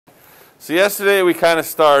So yesterday we kind of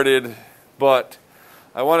started, but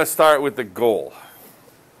I want to start with the goal.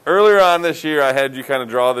 Earlier on this year I had you kind of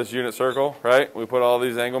draw this unit circle, right? We put all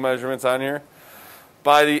these angle measurements on here.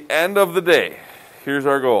 By the end of the day, here's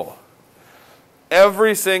our goal.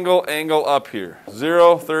 Every single angle up here,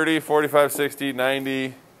 0, 30, 45, 60,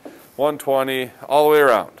 90, 120, all the way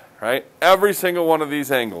around, right? Every single one of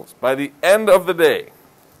these angles. By the end of the day,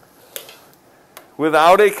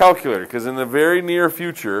 without a calculator, because in the very near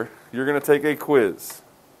future, you're going to take a quiz.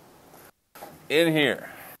 In here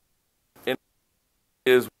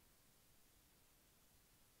is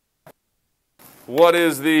what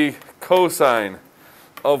is the cosine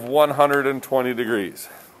of 120 degrees?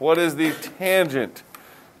 What is the tangent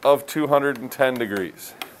of 210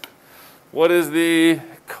 degrees? What is the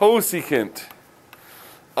cosecant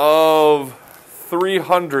of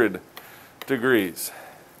 300 degrees?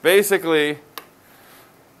 Basically,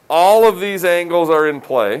 all of these angles are in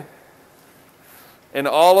play, and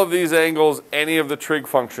all of these angles, any of the trig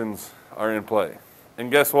functions are in play. And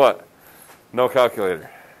guess what? No calculator.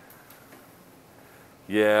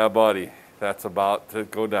 Yeah, buddy, that's about to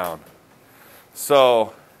go down.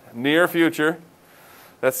 So, near future,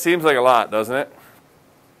 that seems like a lot, doesn't it?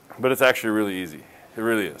 But it's actually really easy. It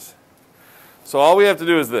really is. So all we have to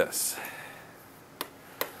do is this.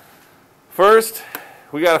 First,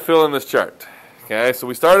 we got to fill in this chart. Okay, so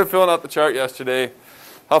we started filling out the chart yesterday.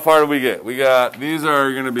 How far did we get? We got, these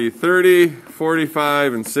are going to be 30,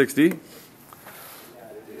 45, and 60.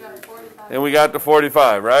 And we got to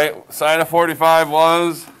 45, right? Sine of 45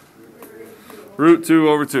 was root 2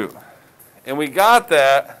 over 2. And we got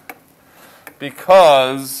that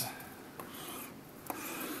because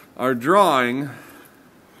our drawing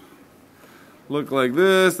looked like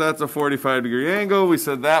this. That's a 45-degree angle. We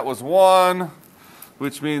said that was 1,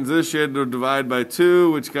 which means this you had to divide by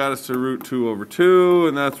 2, which got us to root 2 over 2,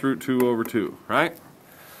 and that's root 2 over 2, right?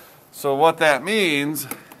 So what that means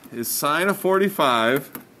is sine of 45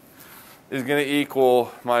 is going to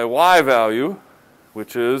equal my y value,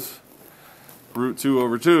 which is root 2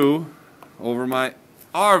 over 2, over my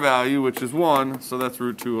r value, which is 1, so that's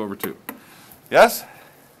root 2 over 2. Yes?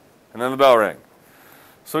 And then the bell rang.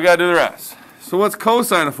 So we got to do the rest. So what's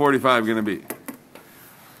cosine of 45 going to be?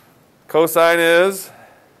 Cosine is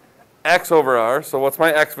x over r. So what's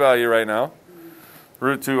my x value right now?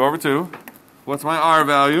 Root 2 over 2. What's my r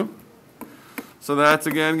value? So that's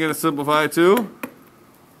again going to simplify to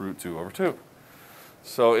root 2 over 2.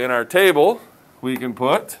 So in our table, we can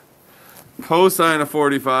put cosine of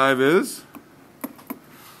 45 is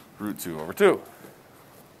root 2 over 2.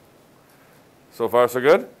 So far, so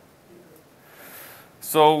good?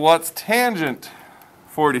 So what's tangent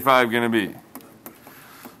 45 going to be?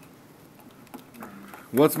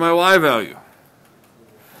 What's my y value?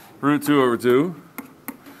 Root 2 over 2.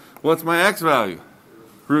 What's my x value?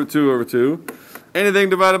 Root 2 over 2. Anything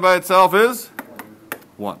divided by itself is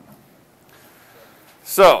 1.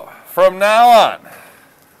 So, from now on,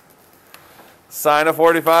 sine of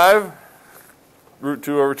 45, root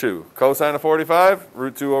 2 over 2. Cosine of 45,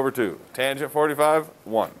 root 2 over 2. Tangent 45,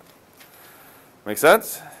 1. Make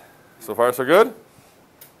sense? So far, so good?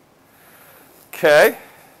 Okay.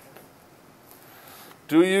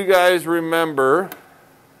 Do you guys remember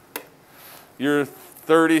your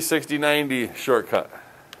 30, 60, 90 shortcut?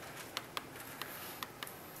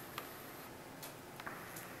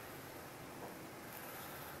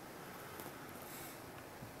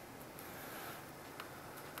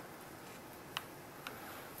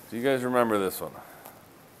 Do you guys remember this one?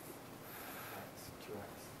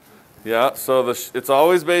 Yeah, so it's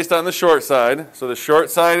always based on the short side. So the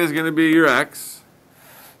short side is going to be your x.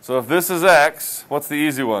 So if this is x, what's the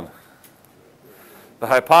easy one? The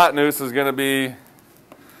hypotenuse is going to be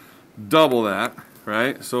double that,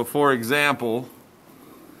 right? So for example,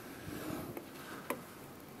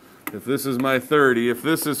 if this is my 30, if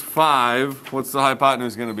this is 5, what's the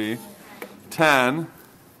hypotenuse going to be? 10.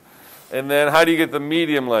 And then how do you get the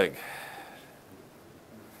medium leg?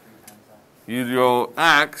 You go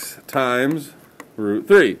x times root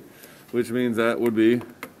 3, which means that would be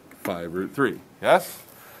 5 root 3. Yes?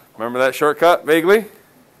 Remember that shortcut vaguely?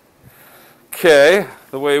 Okay,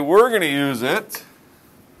 the way we're going to use it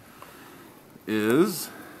is,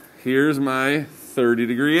 here's my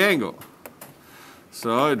 30-degree angle.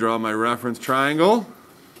 So I draw my reference triangle.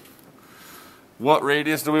 What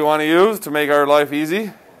radius do we want to use to make our life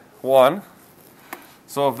easy? 1.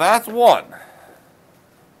 So if that's 1,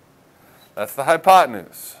 that's the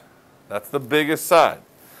hypotenuse. That's the biggest side.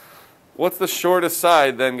 What's the shortest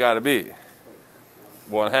side then got to be?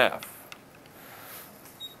 1/2.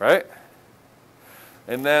 Right?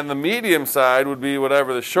 And then the medium side would be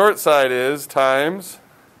whatever the short side is times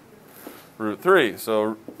root 3.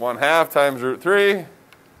 So 1/2 times root 3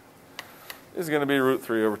 is going to be root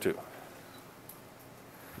 3 over 2.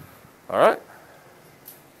 All right?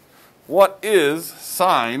 What is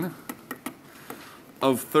sine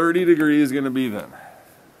of 30 degrees going to be then?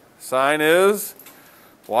 Sine is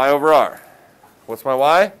y over r. What's my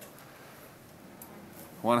y?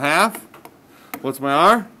 1/2. What's my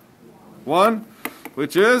r? 1,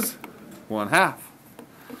 which is 1/2.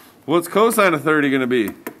 What's cosine of 30 going to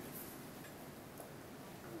be?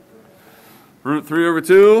 Root 3 over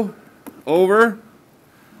 2 over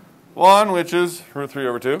 1, which is root 3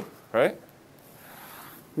 over 2, right?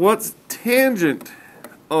 What's tangent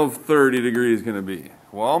of 30 degrees going to be?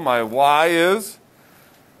 Well, my y is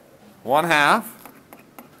 1/2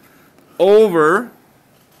 over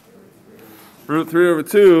root 3 over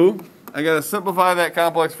 2. I got to simplify that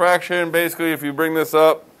complex fraction. Basically, if you bring this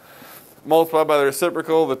up, multiply by the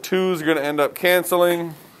reciprocal, the 2's are going to end up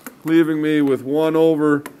canceling, leaving me with 1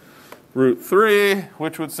 over root 3,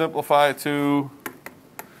 which would simplify to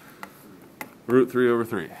root 3 over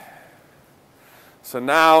 3. So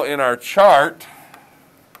now in our chart,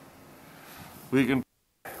 we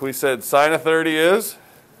said sine of 30 is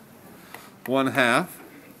 1/2.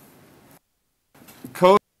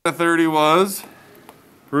 Cosine of 30 was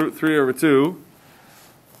root 3 over 2.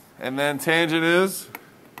 And then tangent is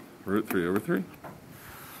root 3 over 3.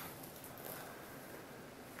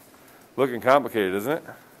 Looking complicated, isn't it?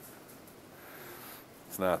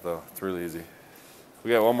 It's not, though. It's really easy.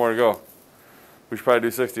 We got one more to go. We should probably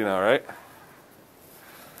do 60 now, right?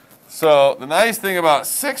 So the nice thing about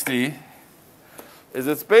 60 is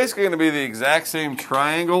it's basically going to be the exact same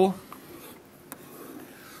triangle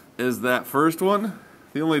as that first one.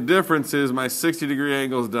 The only difference is my 60-degree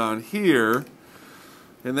angle is down here,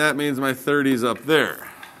 and that means my 30 is up there.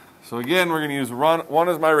 So again, we're going to use 1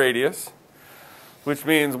 as my radius, which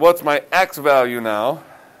means what's my x value now?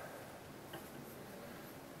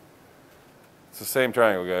 It's the same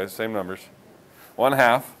triangle, guys, same numbers.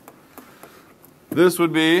 1/2. This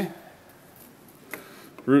would be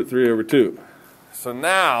root 3 over 2. So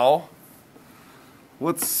now,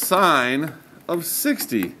 what's sine of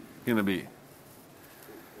 60 going to be?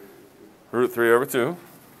 Root 3 over 2.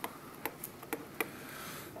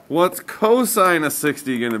 What's cosine of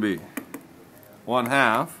 60 going to be?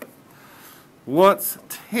 1/2. What's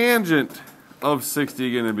tangent of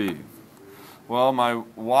 60 going to be? Well, my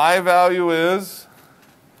y value is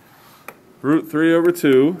root 3 over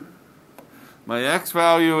 2. My x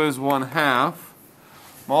value is 1/2.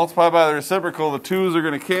 Multiply by the reciprocal, the 2's are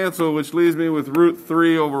going to cancel, which leaves me with root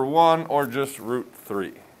 3 over 1, or just root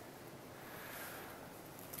 3.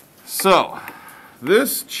 So,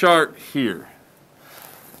 this chart here,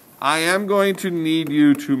 I am going to need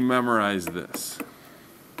you to memorize this.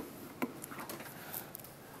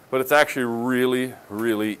 But it's actually really,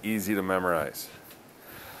 really easy to memorize.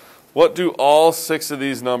 What do all 6 of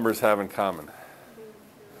these numbers have in common?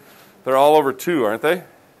 They're all over 2, aren't they?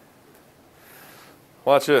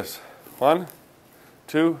 Watch this. 1,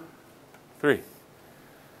 2, 3.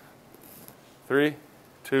 3,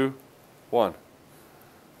 2, 1.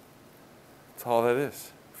 That's all that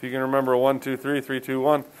is. If you can remember 1, 2, 3, 3, 2,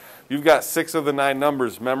 1, you've got 6 of the 9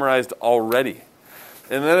 numbers memorized already.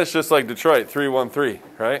 And then it's just like Detroit, 313,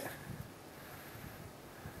 right?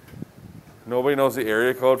 Nobody knows the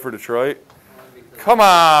area code for Detroit? Come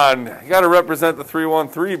on! You got to represent the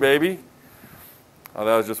 313, baby. Oh,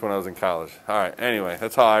 that was just when I was in college. All right, anyway,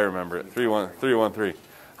 that's how I remember it. 313.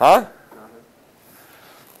 Huh?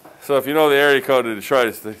 So if you know the area code of Detroit,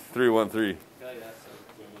 it's the 313.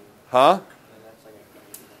 Huh?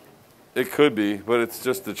 It could be, but it's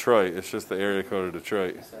just Detroit. It's just the area code of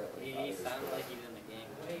Detroit.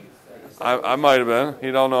 I might have been.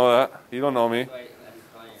 You don't know that. You don't know me.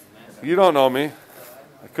 You don't know me.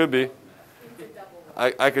 It could be.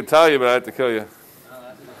 I could tell you, but I have to kill you.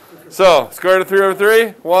 So, square root of 3 over 3,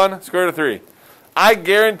 1, square root of 3. I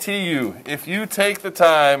guarantee you, if you take the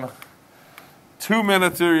time, 2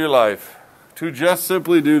 minutes of your life, to just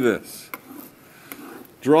simply do this,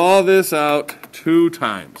 draw this out 2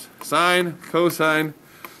 times. Sine, cosine,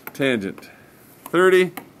 tangent.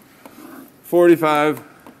 30, 45,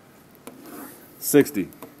 60.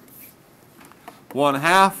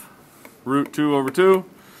 1/2, root 2 over 2,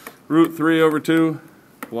 root 3 over 2,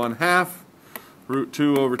 1/2, root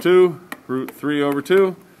 2 over 2, root 3 over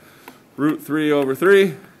 2, root 3 over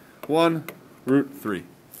 3, 1, root 3.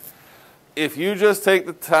 If you just take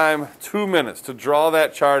the time 2 minutes to draw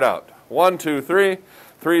that chart out, 1, 2, 3,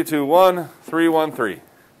 3, 2, 1, 3, 1, 3.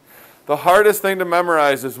 The hardest thing to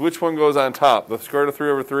memorize is which one goes on top, the square root of 3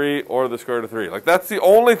 over 3 or the square root of 3. Like, that's the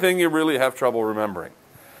only thing you really have trouble remembering.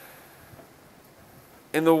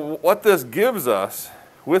 And what this gives us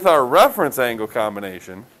with our reference angle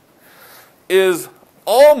combination is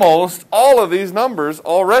almost all of these numbers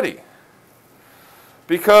already.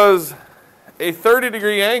 Because a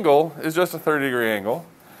 30-degree angle is just a 30-degree angle,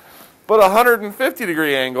 but a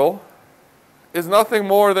 150-degree angle is nothing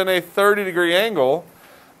more than a 30-degree angle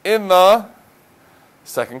in the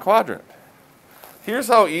second quadrant. Here's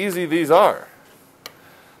how easy these are.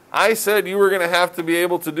 I said you were going to have to be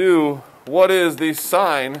able to do what is the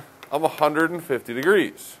sine of 150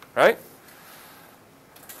 degrees, right?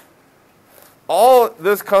 All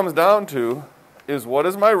this comes down to is what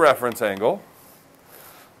is my reference angle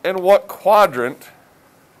and what quadrant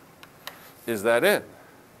is that in?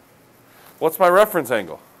 What's my reference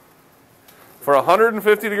angle? For a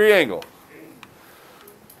 150-degree angle,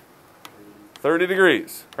 30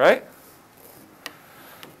 degrees, right?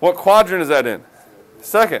 What quadrant is that in?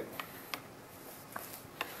 Second.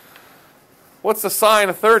 What's the sine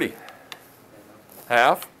of 30?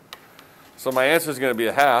 Half. So my answer is going to be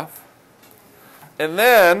a half. And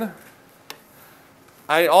then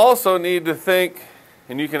I also need to think,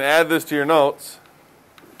 and you can add this to your notes,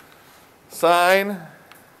 sine,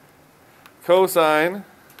 cosine,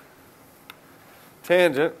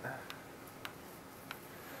 tangent.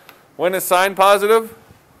 When is sine positive?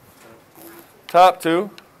 Top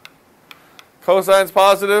 2. Cosine's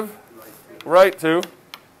positive? Right 2.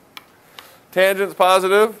 Tangent's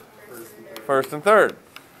positive? First and third.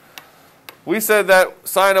 We said that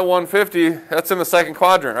sine of 150, that's in the second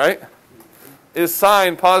quadrant, right? Is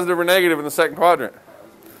sine positive or negative in the second quadrant?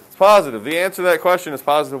 It's positive. The answer to that question is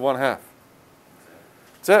positive 1/2.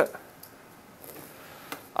 That's it.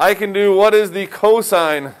 I can do what is the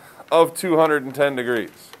cosine of 210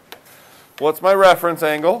 degrees. What's my reference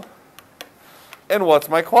angle? And what's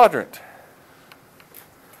my quadrant?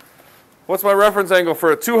 What's my reference angle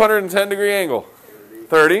for a 210-degree angle?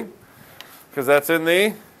 30, because that's in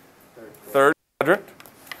the third quadrant.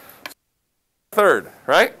 Third,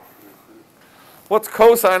 right? What's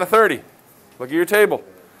cosine of 30? Look at your table.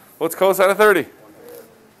 What's cosine of 30?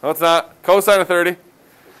 No, it's not. Cosine of 30.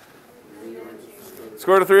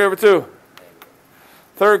 Square root of 3 over 2.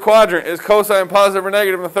 Third quadrant. Is cosine positive or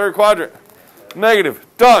negative in the third quadrant? Negative.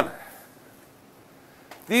 Done.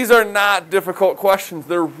 These are not difficult questions.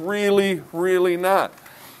 They're really, really not.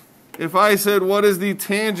 If I said, what is the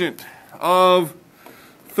tangent of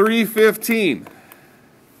 315?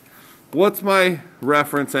 What's my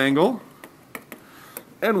reference angle?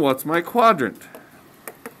 And what's my quadrant?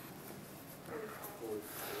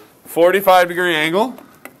 45-degree angle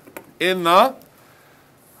in the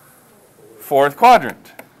fourth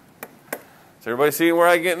quadrant. Is everybody seeing where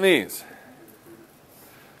I'm getting these?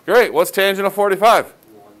 Great. What's tangent of 45?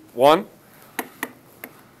 1.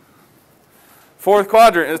 Fourth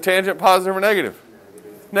quadrant. Is tangent positive or negative?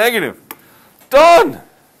 Negative. Done.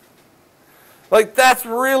 Like, that's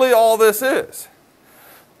really all this is.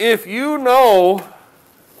 If you know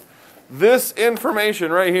this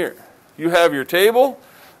information right here, you have your table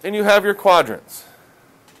and you have your quadrants.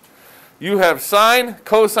 You have sine,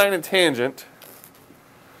 cosine, and tangent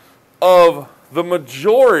of the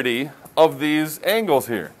majority of these angles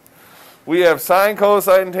here. We have sine,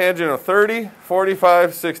 cosine, and tangent of 30,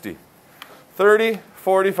 45, 60. 30,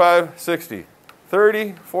 45, 60.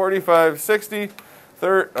 30, 45, 60.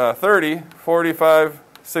 30, 45,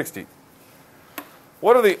 60.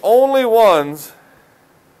 What are the only ones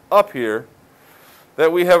up here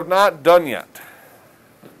that we have not done yet?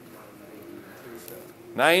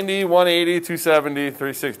 90, 180, 270,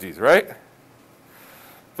 360s, right?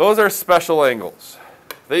 Those are special angles.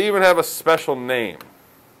 They even have a special name.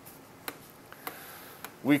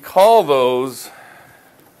 We call those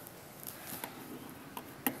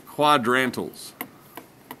quadrantals.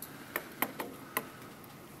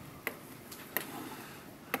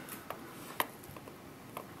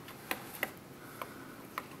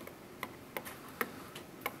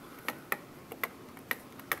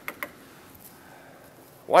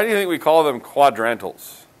 Why do you think we call them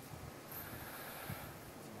quadrantals?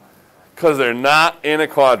 Because they're not in a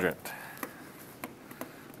quadrant.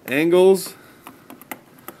 Angles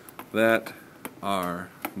that are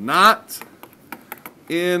not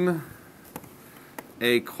in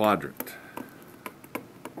a quadrant.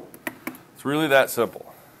 It's really that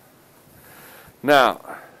simple.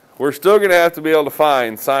 Now, we're still going to have to be able to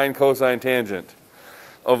find sine, cosine, tangent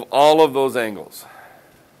of all of those angles.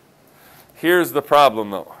 Here's the problem,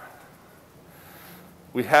 though.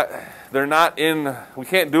 They're not in, we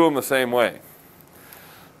can't do them the same way.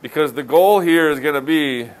 Because the goal here is going to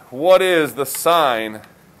be, what is the sine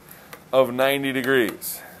of 90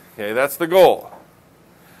 degrees? Okay, that's the goal.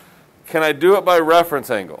 Can I do it by reference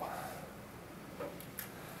angle?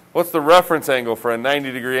 What's the reference angle for a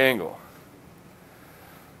 90-degree angle?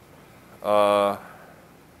 It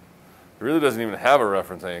really doesn't even have a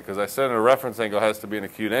reference angle, because I said a reference angle has to be an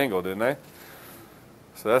acute angle, didn't I?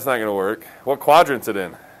 So that's not going to work. What quadrant's it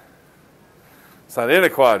in? It's not in a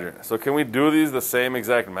quadrant. So can we do these the same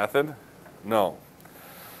exact method? No.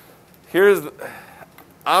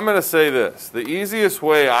 I'm going to say this. The easiest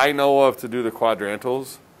way I know of to do the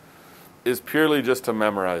quadrantals is purely just to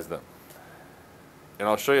memorize them. And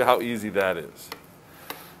I'll show you how easy that is.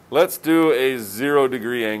 Let's do a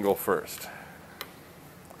 0-degree angle first.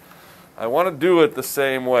 I want to do it the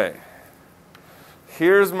same way.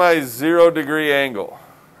 Here's my 0-degree angle,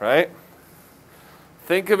 right?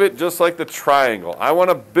 Think of it just like the triangle. I want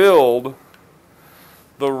to build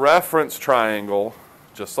the reference triangle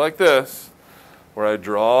just like this, where I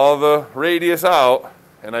draw the radius out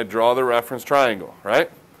and I draw the reference triangle,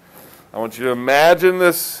 right? I want you to imagine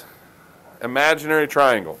this imaginary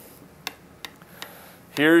triangle.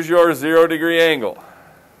 Here's your 0-degree angle.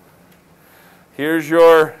 Here's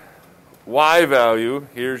your y value.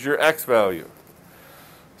 Here's your x value.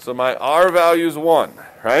 So my r value is 1,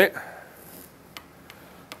 right?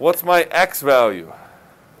 What's my x value?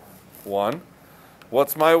 1.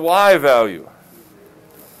 What's my y value?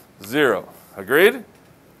 0. Agreed?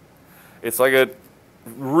 It's like a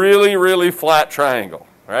really, really flat triangle,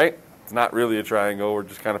 right? It's not really a triangle. We're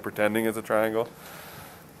just kind of pretending it's a triangle.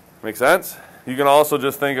 Make sense? You can also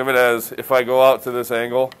just think of it as, if I go out to this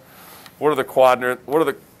angle, what are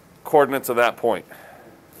the coordinates of that point?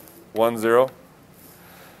 1, 0.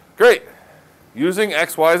 Great. Using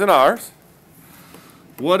x, y's, and r's,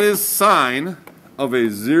 what is sine of a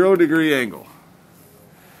 0-degree angle?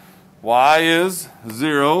 Y is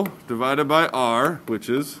 0 divided by r, which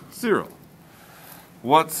is 0.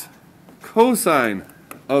 What's cosine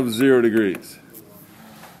of 0 degrees?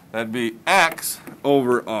 That'd be x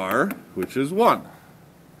over r, which is 1.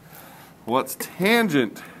 What's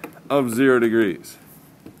tangent of 0 degrees?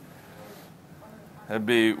 That'd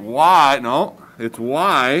be y, no, it's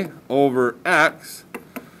y over x,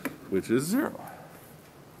 which is 0.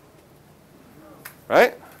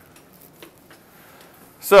 Right?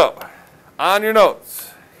 So, on your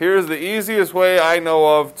notes, here's the easiest way I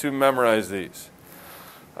know of to memorize these.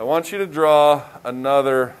 I want you to draw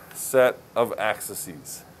another set of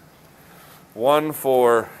axes. One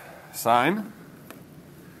for sine.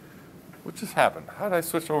 What just happened? How did I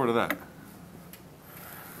switch over to that?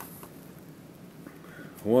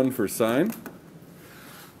 One for sine,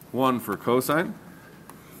 one for cosine,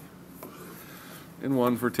 and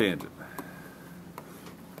one for tangent.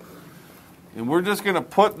 And we're just going to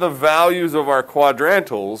put the values of our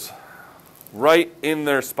quadrantals right in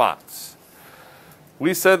their spots.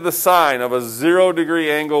 We said the sine of a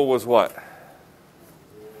 0-degree angle was what?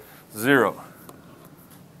 0.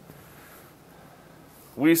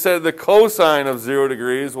 We said the cosine of 0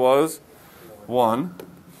 degrees was 1.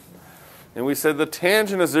 And we said the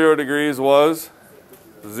tangent of 0 degrees was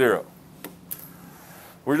 0.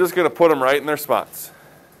 We're just going to put them right in their spots.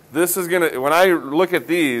 This is going to, when I look at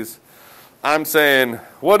these, I'm saying,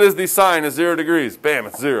 what is the sine of 0 degrees? Bam,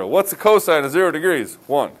 it's 0. What's the cosine of 0 degrees?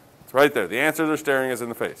 1. It's right there. The answers are staring us in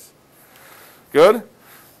the face. Good?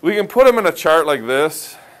 We can put them in a chart like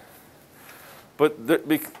this, but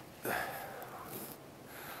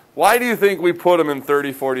why do you think we put them in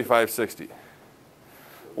 30, 45, 60?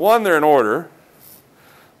 One, they're in order,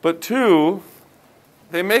 but two,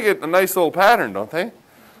 they make it a nice little pattern, don't they?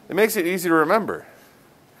 It makes it easy to remember.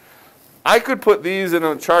 I could put these in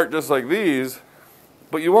a chart just like these,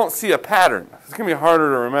 but you won't see a pattern. It's going to be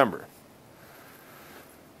harder to remember.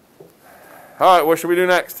 All right, what should we do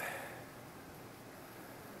next?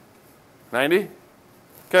 90?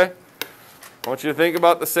 Okay. I want you to think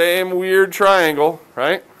about the same weird triangle,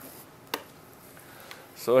 right?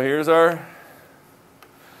 So here's our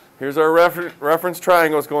reference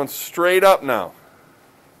triangle. It's going straight up now.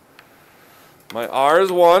 My r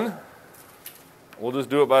is 1. We'll just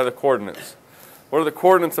do it by the coordinates. What are the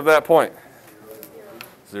coordinates of that point?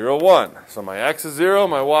 0, 1. So my x is 0,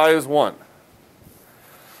 my y is 1.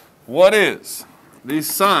 What is the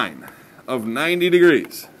sine of 90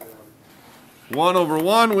 degrees? 1 over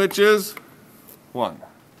 1, which is 1.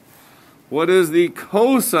 What is the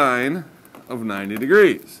cosine of 90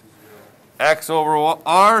 degrees? X over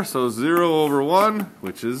r, so 0 over 1,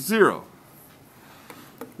 which is 0.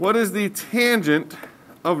 What is the tangent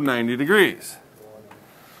of 90 degrees?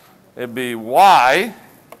 It'd be y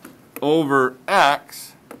over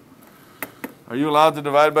x, Are you allowed to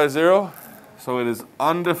divide by 0? So it is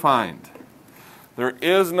undefined. There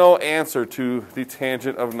is no answer to the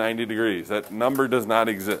tangent of 90 degrees. That number does not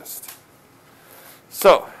exist.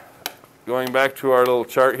 So, going back to our little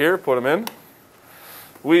chart here, put them in.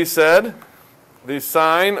 We said the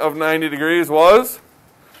sine of 90 degrees was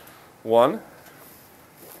 1.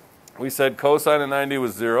 We said cosine of 90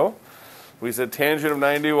 was 0. We said tangent of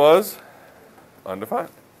 90 was undefined.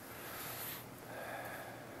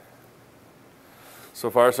 So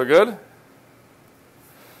far, so good.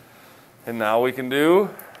 And now we can do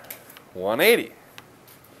 180.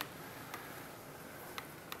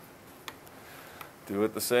 Do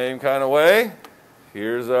it the same kind of way.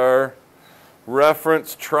 Here's our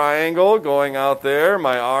reference triangle going out there.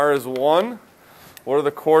 My r is 1. What are the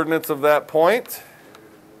coordinates of that point?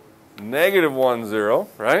 Negative 1, 0,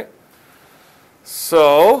 right?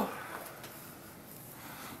 So,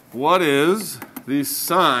 what is the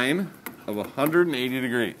sine of 180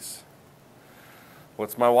 degrees?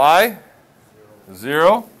 What's my y?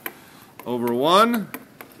 0 over 1,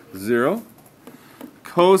 0.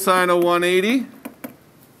 Cosine of 180,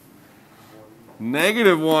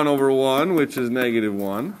 negative 1 over 1, which is negative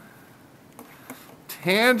 1.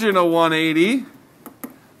 Tangent of 180,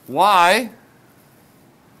 y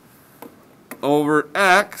over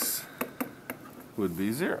x would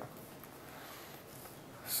be 0.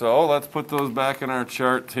 So let's put those back in our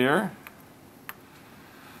chart here.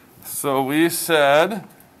 So we said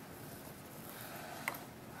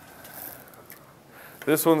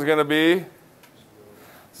this one's going to be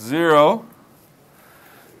 0,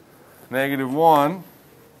 negative 1,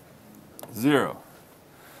 0.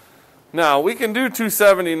 Now, we can do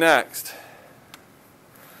 270 next.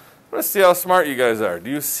 Let's see how smart you guys are. Do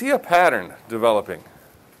you see a pattern developing?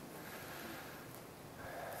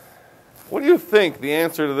 What do you think the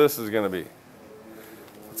answer to this is going to be?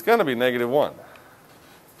 It's going to be negative 1.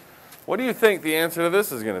 What do you think the answer to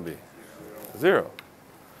this is going to be? 0.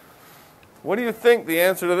 What do you think the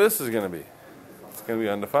answer to this is going to be? It's going to be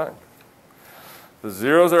undefined. The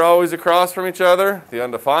zeros are always across from each other. The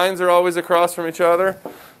undefineds are always across from each other.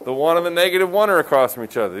 The 1 and the negative 1 are across from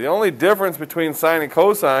each other. The only difference between sine and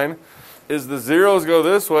cosine is the zeros go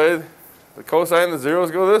this way, the cosine and the zeros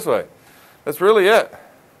go this way. That's really it.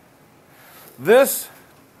 This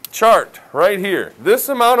chart right here, this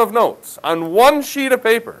amount of notes on one sheet of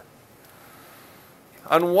paper,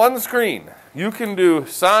 on one screen, you can do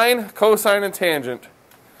sine, cosine, and tangent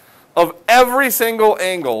of every single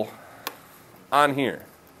angle on here.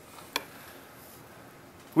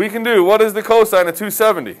 We can do, what is the cosine of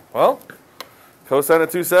 270? Well, cosine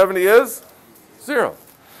of 270 is 0.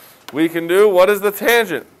 We can do, what is the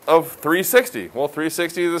tangent of 360? Well,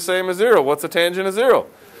 360 is the same as 0. What's the tangent of 0?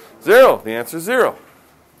 0. The answer is 0.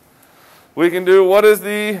 We can do, what is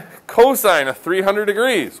the cosine of 300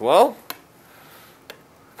 degrees? Well,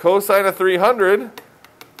 cosine of 300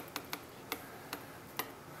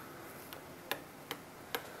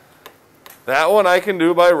 that one I can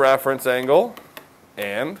do by reference angle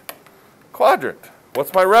and quadrant.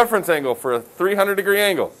 What's my reference angle for a 300 degree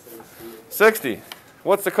angle? 60.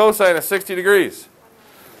 What's the cosine of 60 degrees?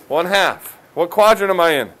 1/2. What quadrant am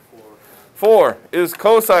I in? 4. Is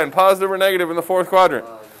cosine positive or negative in the fourth quadrant?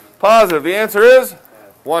 Positive. The answer is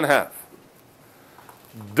 1/2.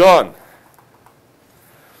 Done.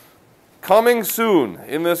 Coming soon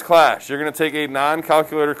in this class, you're going to take a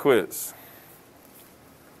non-calculator quiz.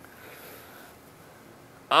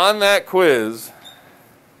 On that quiz,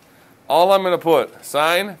 all I'm going to put,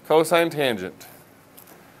 sine, cosine, tangent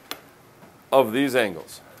of these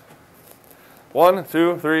angles. 1,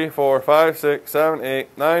 2, 3, 4, 5, 6, 7,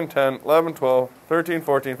 8, 9, 10, 11, 12, 13,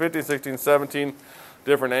 14, 15, 16, 17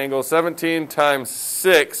 different angles. 17 times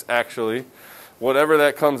 6, actually, whatever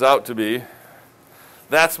that comes out to be.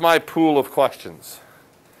 That's my pool of questions.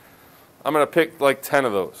 I'm going to pick like 10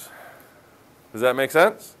 of those. Does that make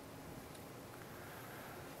sense?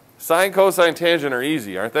 Sine, cosine, tangent are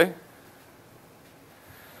easy, aren't they?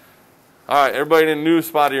 All right, everybody in a new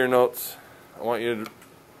spot of your notes. I want you to,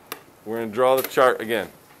 we're going to draw the chart again.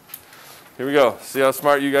 Here we go. See how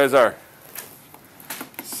smart you guys are.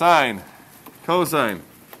 Sine, cosine,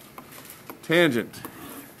 tangent.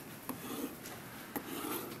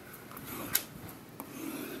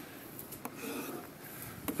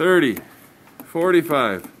 $30,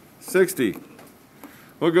 $45, $60.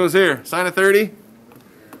 What goes here? Sine of 30?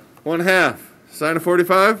 1/2. Sine of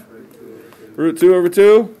 45? Root 2 over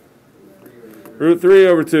 2? Root 3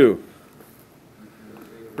 over 2.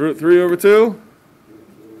 Root 3 over 2?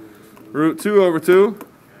 Root 2 over 2?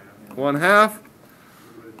 1/2.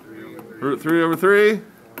 Root 3 over 3?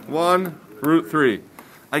 1. Root 3.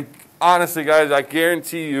 honestly, guys, I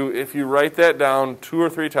guarantee you, if you write that down 2 or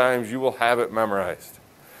 3 times, you will have it memorized.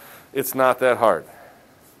 It's not that hard.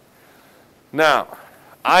 Now,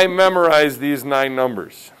 I memorized these 9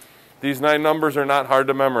 numbers. These 9 numbers are not hard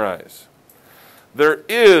to memorize. There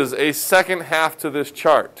is a second half to this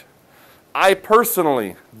chart. I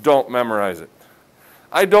personally don't memorize it.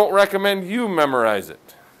 I don't recommend you memorize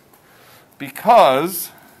it,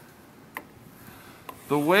 because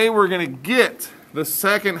the way we're going to get the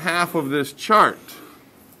second half of this chart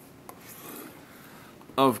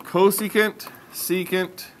of cosecant,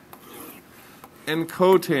 secant, and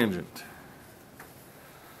cotangent,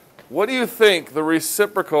 what do you think the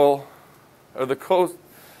reciprocal, or the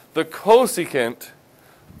cosecant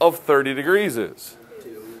of 30 degrees is?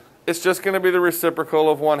 2. It's just going to be the reciprocal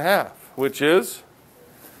of 1/2, which is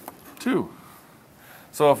 2.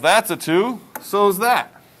 So if that's a 2, so is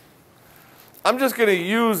that. I'm just going to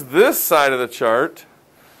use this side of the chart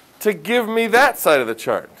to give me that side of the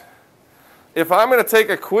chart. If I'm going to take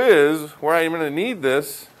a quiz where I'm going to need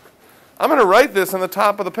this, I'm going to write this on the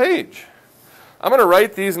top of the page. I'm going to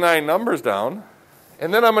write these 9 numbers down,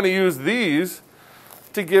 and then I'm going to use these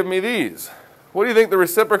to give me these. What do you think the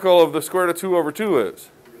reciprocal of the square root of 2 over 2 is?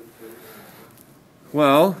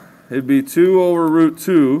 Well, it'd be 2 over root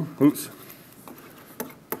 2,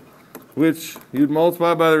 which you'd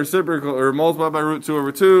multiply by the reciprocal, or multiply by root 2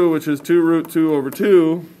 over 2, which is 2 root 2 over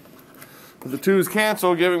 2. But the 2's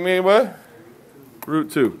cancel, giving me what?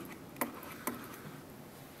 Root 2.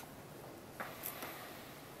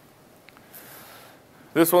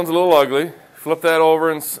 This one's a little ugly. Flip that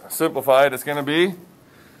over and simplify it. It's going to be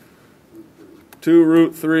 2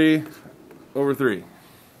 root 3 over 3.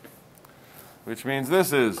 Which means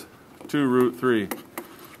this is 2 root 3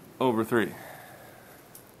 over 3.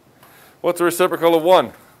 What's the reciprocal of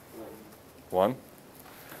 1? 1.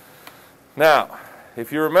 Now,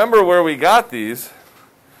 if you remember where we got these,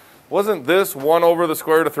 wasn't this 1 over the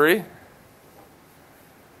square root of 3?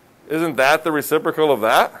 Isn't that the reciprocal of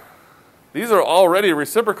that? These are already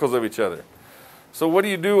reciprocals of each other. So what do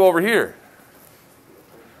you do over here?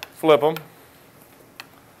 Flip them.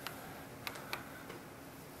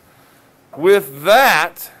 With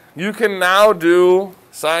that, you can now do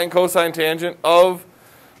sine, cosine, tangent of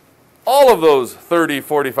all of those 30,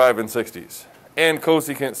 45, and 60s, and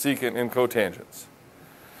cosecant, secant, and cotangents.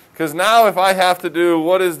 Because now if I have to do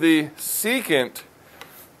what is the secant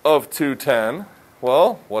of 210,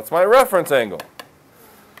 well, what's my reference angle?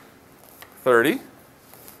 30,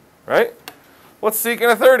 right? What's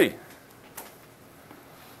secant of 30?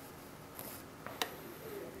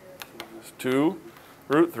 It's 2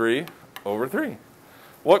 root 3 over 3.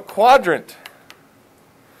 What quadrant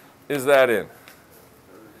is that in?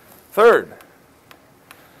 Third.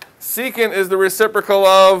 Secant is the reciprocal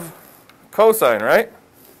of cosine, right?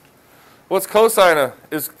 What's cosine?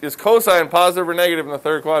 Is cosine positive or negative in the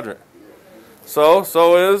third quadrant? So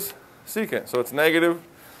is secant. So it's negative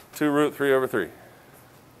 2 root 3 over 3.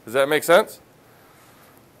 Does that make sense?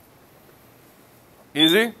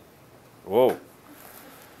 Easy? Whoa.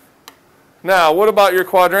 Now, what about your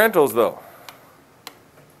quadrantals, though?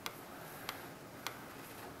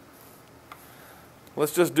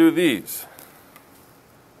 Let's just do these.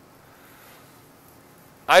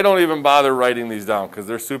 I don't even bother writing these down because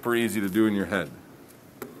they're super easy to do in your head.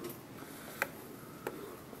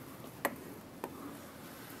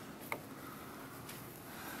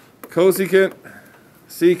 Cosecant,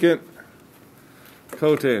 secant,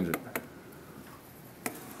 cotangent.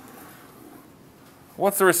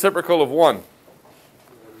 What's the reciprocal of 1?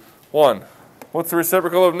 1. What's the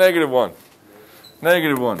reciprocal of negative 1?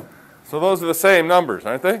 Negative 1. So those are the same numbers,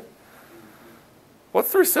 aren't they?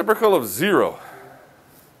 What's the reciprocal of 0?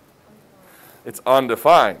 It's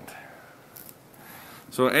undefined.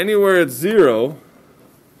 So anywhere it's 0,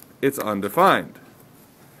 it's undefined.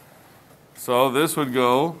 So this would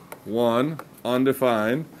go 1,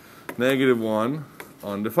 undefined, negative 1,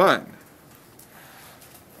 undefined.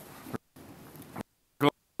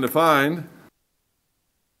 Undefined.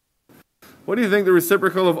 What do you think the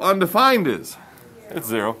reciprocal of undefined is? It's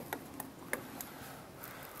 0.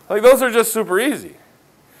 Like, those are just super easy.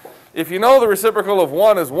 If you know the reciprocal of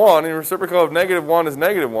 1 is 1, and the reciprocal of negative 1 is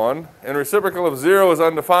negative 1, and reciprocal of 0 is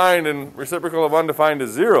undefined, and reciprocal of undefined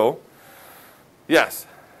is 0, yes?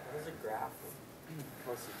 What is a graph?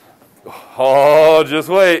 Oh, just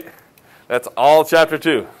wait. That's all chapter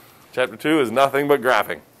 2. Chapter 2 is nothing but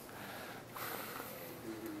graphing.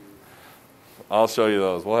 I'll show you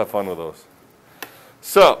those. We'll have fun with those.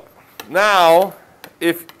 So, now,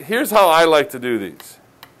 here's how I like to do these.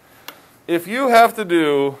 If you have to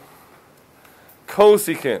do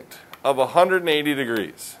cosecant of 180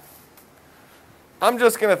 degrees, I'm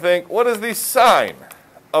just going to think, what is the sine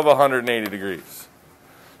of 180 degrees?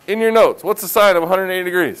 In your notes, what's the sine of 180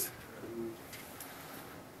 degrees?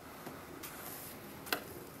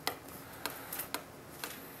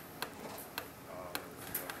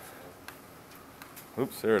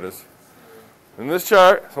 Oops, there it is. In this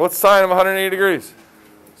chart, so what's the sine of 180 degrees?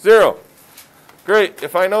 0. Great.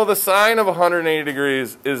 If I know the sine of 180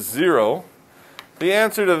 degrees is 0, the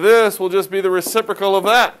answer to this will just be the reciprocal of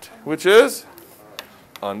that, which is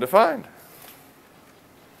undefined.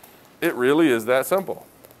 It really is that simple.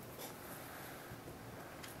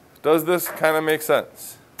 Does this kind of make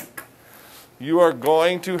sense? You are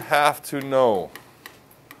going to have to know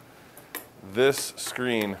this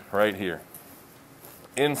screen right here,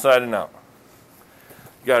 inside and out.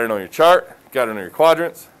 You got to know your chart, got to know your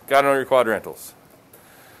quadrants, got to know your quadrantals.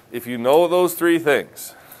 If you know those three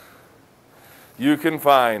things, you can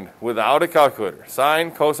find, without a calculator,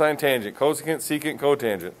 sine, cosine, tangent, cosecant, secant,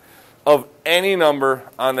 cotangent, of any number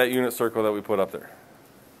on that unit circle that we put up there.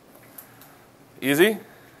 Easy?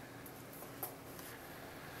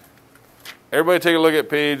 Everybody take a look at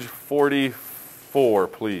page 44,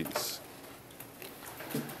 please.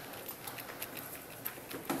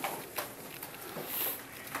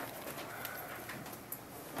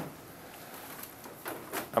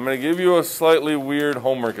 I'm going to give you a slightly weird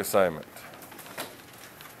homework assignment.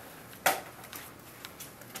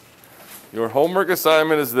 Your homework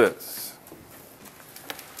assignment is this.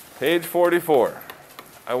 Page 44.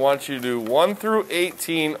 I want you to do 1 through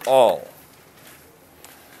 18 all.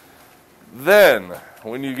 Then,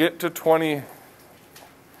 when you get to 27,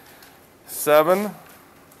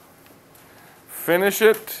 finish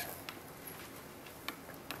it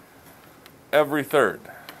every third.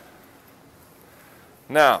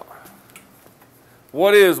 Now,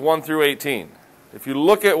 what is 1 through 18? If you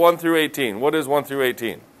look at 1 through 18, what is 1 through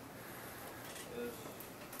 18?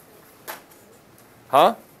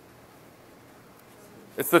 Huh?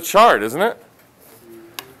 It's the chart, isn't it?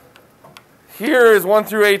 Here is 1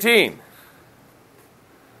 through 18.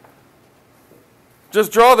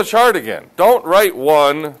 Just draw the chart again. Don't write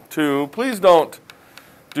 1, 2. Please don't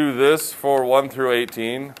do this for 1 through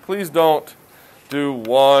 18. Please don't do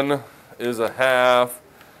 1 is a half,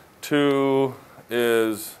 2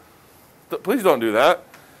 is... Please don't do that.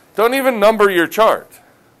 Don't even number your chart.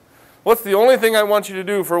 What's the only thing I want you to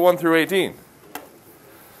do for 1 through 18?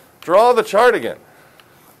 Draw the chart again.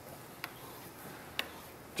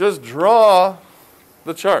 Just draw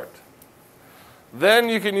the chart. Then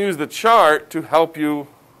you can use the chart to help you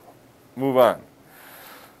move on.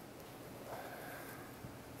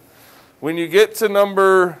 When you get to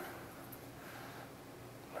number...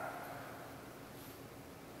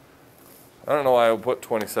 I don't know why I put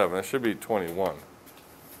 27. It should be 21.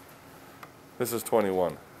 This is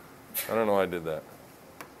 21. I don't know why I did that.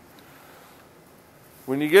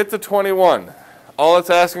 When you get to 21, all it's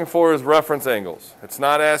asking for is reference angles. It's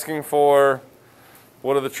not asking for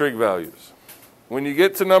what are the trig values. When you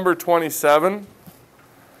get to number 27,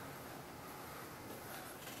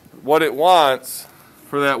 what it wants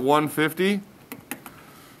for that 150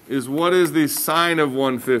 is what is the sine of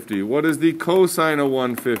 150? What is the cosine of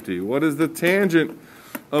 150? What is the tangent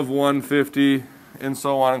of 150? And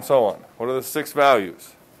so on and so on. What are the 6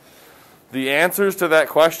 values? The answers to that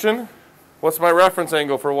question, what's my reference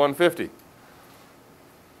angle for 150?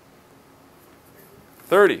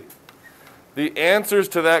 30. The answers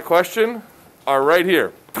to that question are right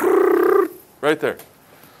here. Right there.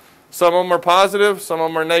 Some of them are positive, some of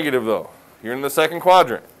them are negative though. You're in the second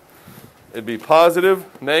quadrant. It'd be positive,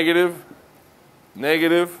 negative,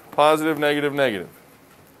 negative, positive, negative, negative.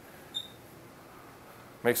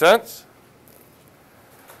 Make sense?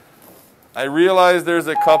 I realize there's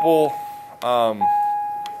a couple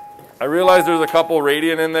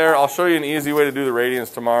radian in there. I'll show you an easy way to do the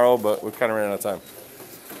radians tomorrow, but we've kind of ran out of time.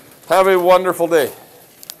 Have a wonderful day.